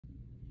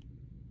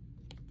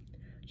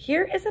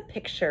Here is a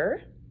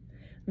picture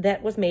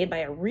that was made by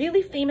a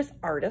really famous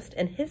artist,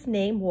 and his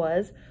name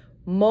was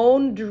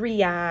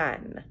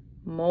Mondrian.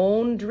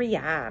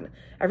 Mondrian.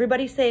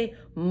 Everybody say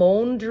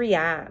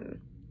Mondrian.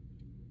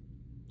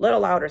 Little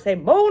louder, say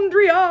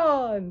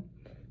Mondrian.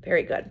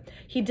 Very good.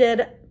 He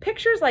did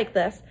pictures like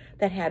this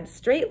that had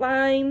straight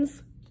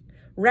lines,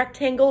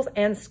 rectangles,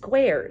 and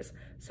squares.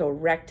 So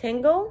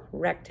rectangle,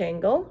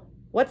 rectangle.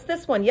 What's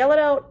this one? Yell it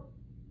out.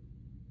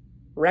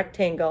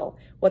 Rectangle.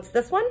 What's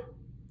this one?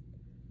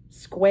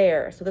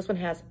 Square. So this one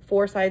has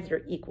 4 sides that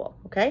are equal,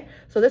 okay?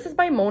 So this is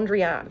by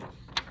Mondrian.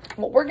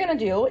 What we're gonna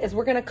do is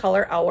we're gonna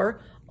color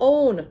our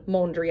own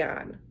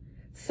Mondrian.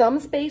 Some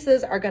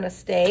spaces are gonna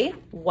stay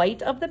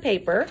white of the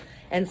paper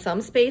and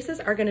some spaces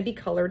are gonna be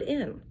colored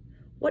in.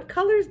 What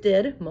colors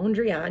did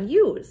Mondrian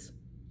use?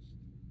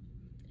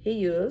 He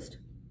used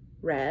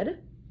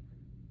red,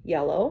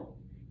 yellow,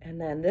 and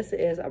then this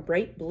is a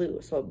bright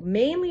blue. So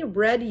mainly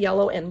red,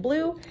 yellow, and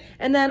blue.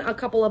 And then a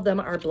couple of them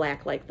are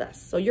black like this.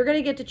 So you're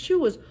gonna get to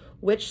choose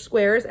which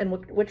squares and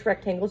which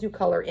rectangles you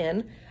color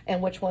in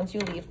and which ones you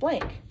leave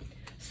blank.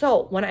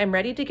 So when I'm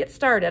ready to get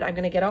started, I'm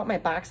gonna get out my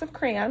box of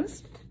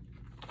crayons.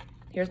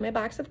 Here's my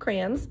box of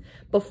crayons.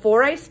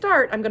 Before I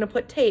start, I'm gonna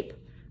put tape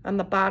on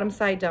the bottom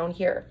side down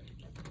here.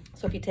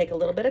 So if you take a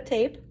little bit of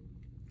tape,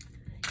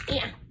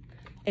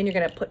 and you're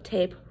gonna put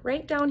tape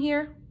right down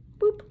here,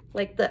 boop,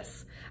 like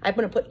this. I'm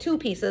gonna put 2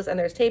 pieces and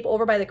there's tape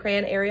over by the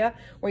crayon area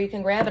where you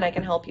can grab and I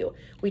can help you.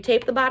 We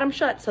tape the bottom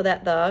shut so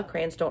that the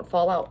crayons don't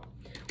fall out.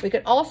 We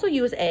could also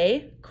use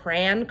a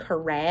crayon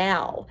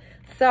corral.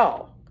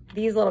 So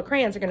these little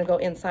crayons are gonna go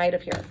inside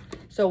of here.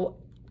 So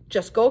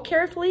just go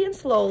carefully and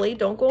slowly.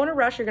 Don't go in a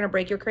rush. You're gonna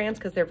break your crayons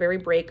because they're very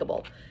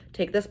breakable.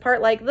 Take this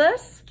part like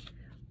this,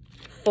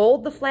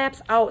 fold the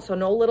flaps out so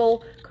no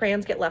little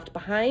crayons get left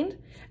behind.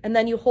 And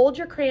then you hold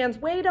your crayons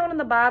way down in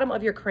the bottom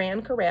of your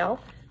crayon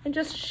corral and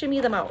just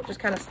shimmy them out. Just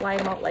kind of slide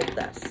them out like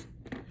this.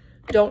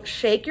 Don't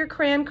shake your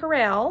crayon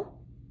corral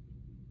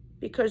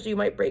because you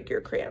might break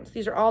your crayons.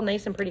 These are all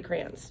nice and pretty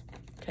crayons,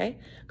 okay?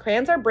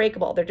 Crayons are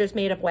breakable. They're just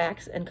made of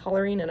wax and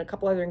coloring and a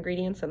couple other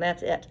ingredients and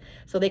that's it.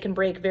 So they can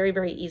break very,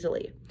 very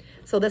easily.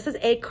 So this is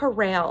a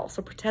corral.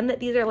 So pretend that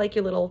these are like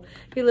your little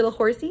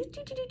horsies.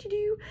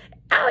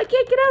 Oh, I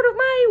can't get out of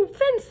my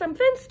fence. I'm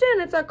fenced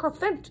in. It's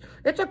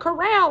a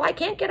corral. I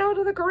can't get out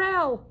of the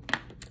corral.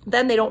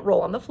 Then they don't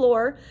roll on the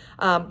floor.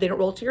 They don't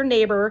roll to your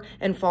neighbor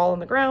and fall on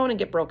the ground and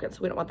get broken.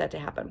 So we don't want that to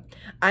happen.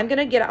 I'm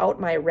gonna get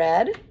out my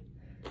red,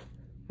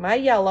 my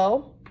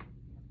yellow,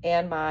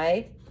 and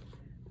my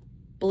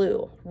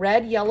blue.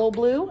 Red, yellow,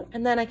 blue,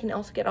 and then I can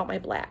also get out my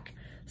black.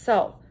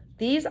 So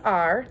these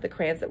are the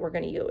crayons that we're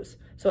gonna use.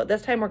 So at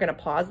this time, we're gonna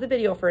pause the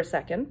video for a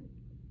second,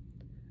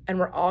 and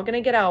we're all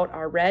gonna get out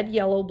our red,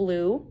 yellow,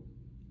 blue,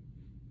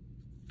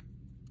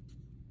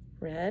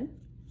 red,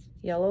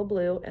 yellow,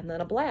 blue, and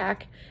then a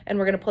black, and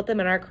we're gonna put them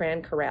in our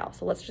crayon corral.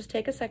 So let's just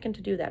take a second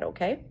to do that,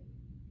 okay?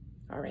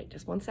 All right,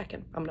 just 1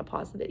 second. I'm gonna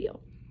pause the video.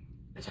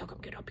 Let's all come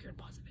get up here and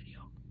pause the video.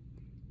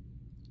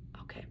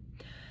 Okay.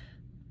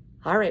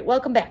 All right,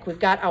 welcome back. We've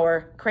got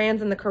our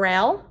crayons in the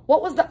corral.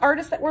 What was the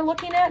artist that we're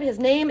looking at? His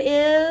name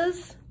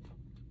is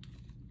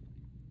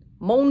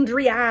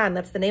Mondrian.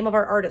 That's the name of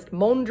our artist,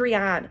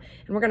 Mondrian.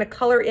 And we're gonna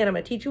color in. I'm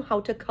gonna teach you how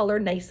to color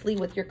nicely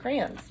with your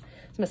crayons.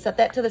 So I'm gonna set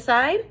that to the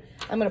side.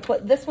 I'm gonna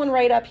put this one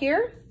right up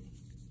here.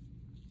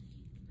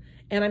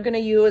 And I'm gonna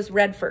use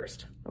red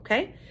first,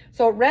 okay?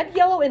 So red,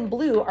 yellow, and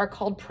blue are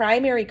called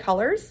primary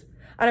colors.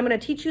 And I'm gonna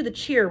teach you the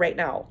cheer right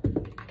now,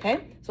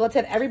 okay? So let's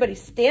have everybody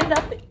stand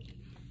up.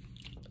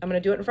 I'm gonna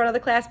do it in front of the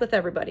class with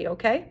everybody,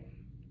 okay?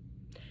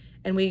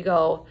 And we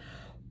go,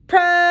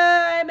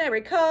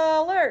 primary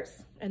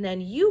colors. And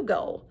then you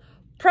go,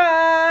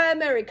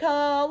 primary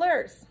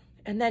colors.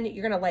 And then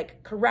you're gonna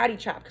like karate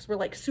chop because we're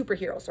like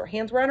superheroes. So our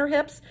hands were on our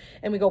hips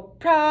and we go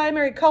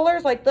primary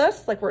colors like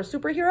this, like we're a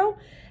superhero.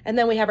 And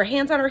then we have our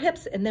hands on our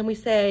hips and then we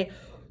say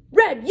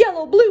red,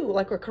 yellow, blue,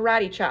 like we're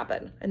karate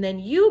chopping. And then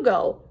you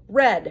go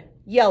red,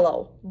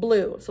 yellow,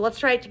 blue. So let's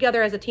try it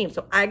together as a team.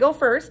 So I go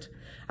first.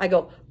 I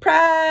go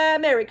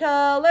primary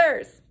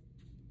colors.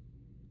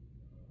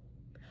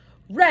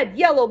 Red,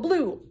 yellow,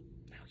 blue.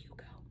 Now you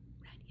go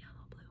red,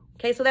 yellow, blue.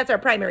 Okay, so that's our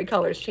primary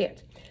colors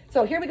chant.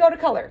 So here we go to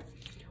color.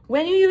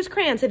 When you use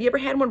crayons, have you ever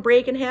had one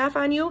break in half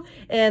on you?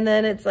 And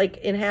then it's like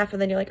in half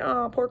and then you're like,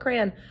 oh, poor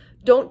crayon.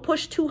 Don't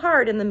push too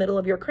hard in the middle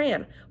of your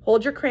crayon.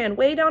 Hold your crayon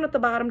way down at the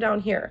bottom down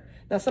here.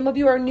 Now, some of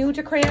you are new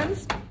to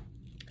crayons.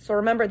 So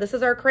remember, this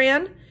is our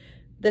crayon.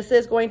 This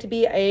is going to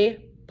be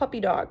a puppy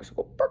dog. So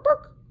go bark,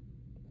 bark,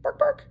 bark,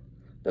 bark.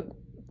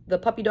 The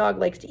puppy dog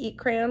likes to eat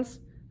crayons.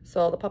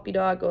 So the puppy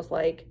dog goes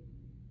like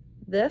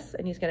this,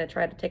 and he's gonna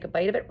try to take a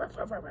bite of it. Ruff,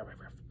 ruff, ruff, ruff,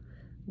 ruff.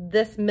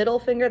 This middle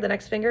finger, the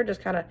next finger, just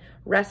kind of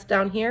rests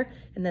down here.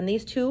 And then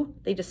these two,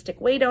 they just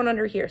stick way down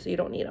under here, so you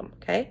don't need them,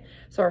 okay?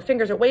 So our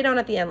fingers are way down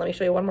at the end. Let me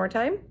show you one more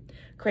time.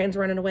 Crayon's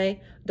running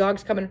away.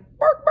 Dog's coming,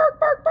 bark, bark,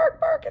 bark,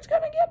 bark, bark. It's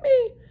gonna get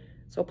me.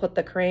 So put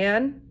the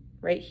crayon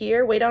right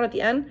here, way down at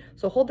the end.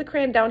 So hold the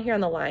crayon down here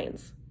on the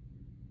lines.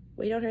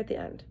 Way down here at the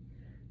end.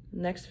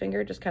 Next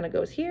finger just kind of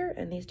goes here,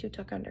 and these two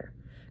tuck under.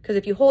 Because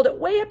if you hold it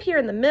way up here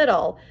in the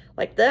middle,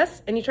 like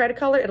this, and you try to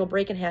color, it'll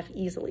break in half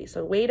easily.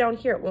 So way down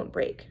here, it won't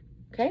break,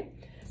 okay?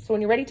 So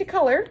when you're ready to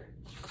color,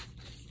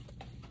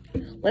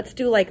 let's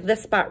do like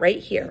this spot right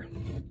here.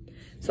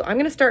 So I'm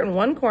gonna start in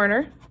one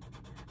corner,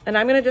 and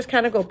I'm gonna just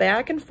kind of go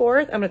back and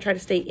forth. I'm gonna try to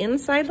stay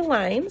inside the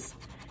lines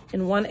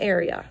in one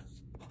area.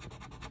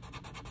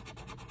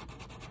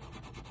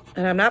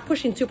 And I'm not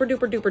pushing super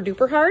duper duper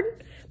duper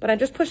hard, but I'm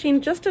just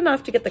pushing just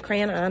enough to get the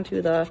crayon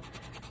onto the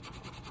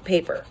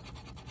paper.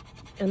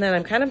 And then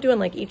I'm kind of doing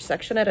like each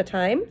section at a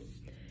time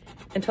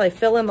until I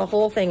fill in the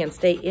whole thing and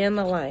stay in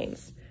the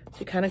lines.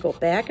 So you kind of go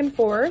back and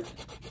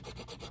forth.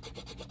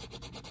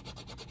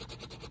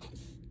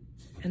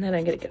 And then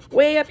I'm gonna get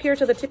way up here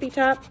to the tippy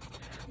top.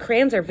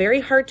 Crayons are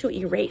very hard to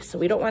erase, so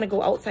we don't want to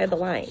go outside the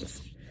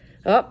lines.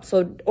 Oh,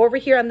 so over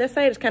here on this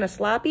side is kind of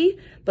sloppy,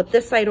 but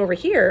this side over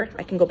here,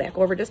 I can go back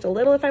over just a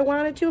little if I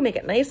wanted to, make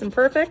it nice and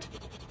perfect.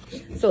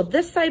 So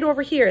this side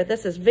over here,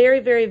 this is very,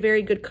 very,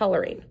 very good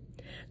coloring.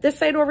 This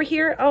side over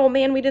here, oh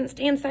man, we didn't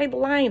stay inside the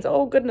lines.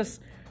 Oh goodness,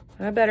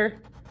 I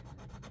better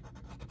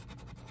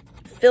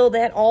fill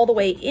that all the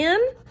way in.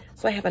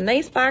 So I have a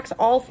nice box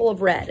all full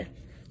of red.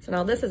 So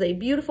now this is a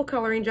beautiful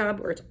coloring job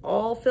where it's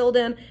all filled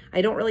in.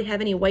 I don't really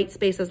have any white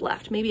spaces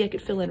left. Maybe I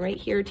could fill in right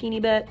here a teeny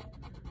bit.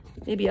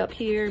 Maybe up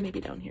here, maybe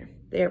down here.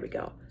 There we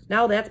go.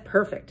 Now that's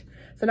perfect.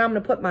 So now I'm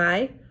gonna put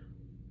my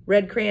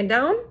red crayon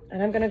down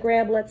and I'm gonna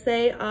grab, let's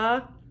say,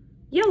 a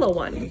yellow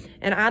one.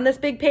 And on this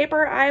big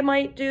paper, I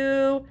might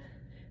do,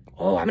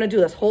 oh, I'm gonna do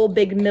this whole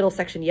big middle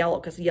section yellow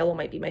because yellow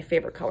might be my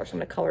favorite color. So I'm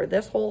gonna color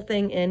this whole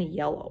thing in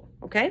yellow,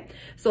 okay?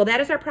 So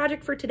that is our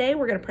project for today.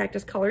 We're gonna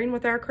practice coloring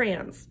with our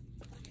crayons.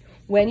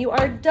 When you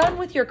are done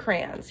with your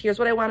crayons, here's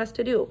what I want us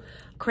to do.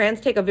 Crayons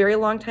take a very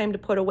long time to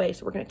put away,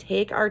 so we're gonna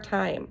take our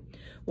time.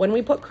 When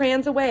we put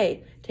crayons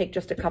away, take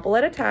just a couple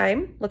at a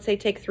time. Let's say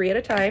take 3 at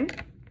a time.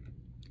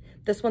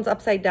 This one's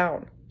upside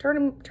down.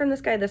 Turn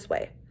this guy this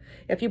way.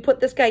 If you put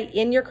this guy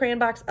in your crayon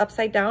box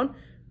upside down,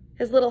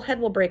 his little head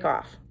will break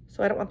off.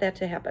 So I don't want that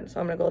to happen. So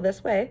I'm gonna go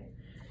this way.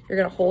 You're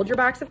gonna hold your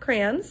box of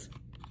crayons,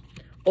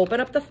 open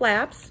up the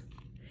flaps,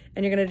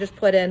 and you're gonna just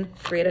put in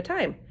 3 at a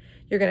time.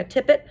 You're gonna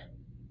tip it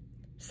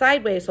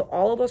sideways so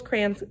all of those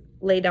crayons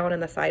lay down in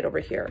the side over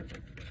here.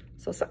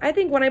 So I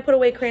think when I put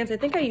away crayons, I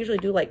think I usually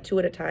do like 2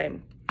 at a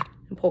time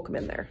and poke them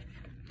in there.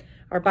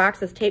 Our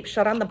box is taped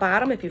shut on the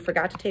bottom. If you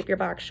forgot to tape your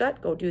box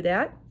shut, go do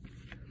that.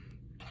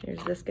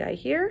 Here's this guy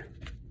here.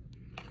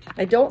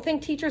 I don't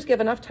think teachers give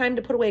enough time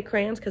to put away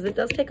crayons because it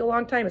does take a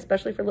long time,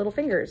 especially for little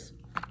fingers.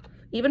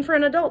 Even for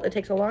an adult, it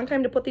takes a long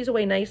time to put these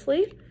away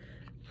nicely.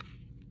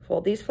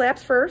 Fold these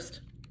flaps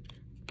first.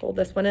 Fold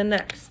this one in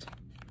next.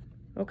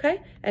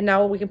 Okay? And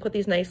now we can put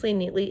these nicely and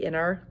neatly in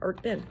our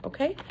art bin.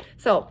 Okay?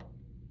 So,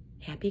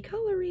 happy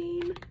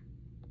coloring!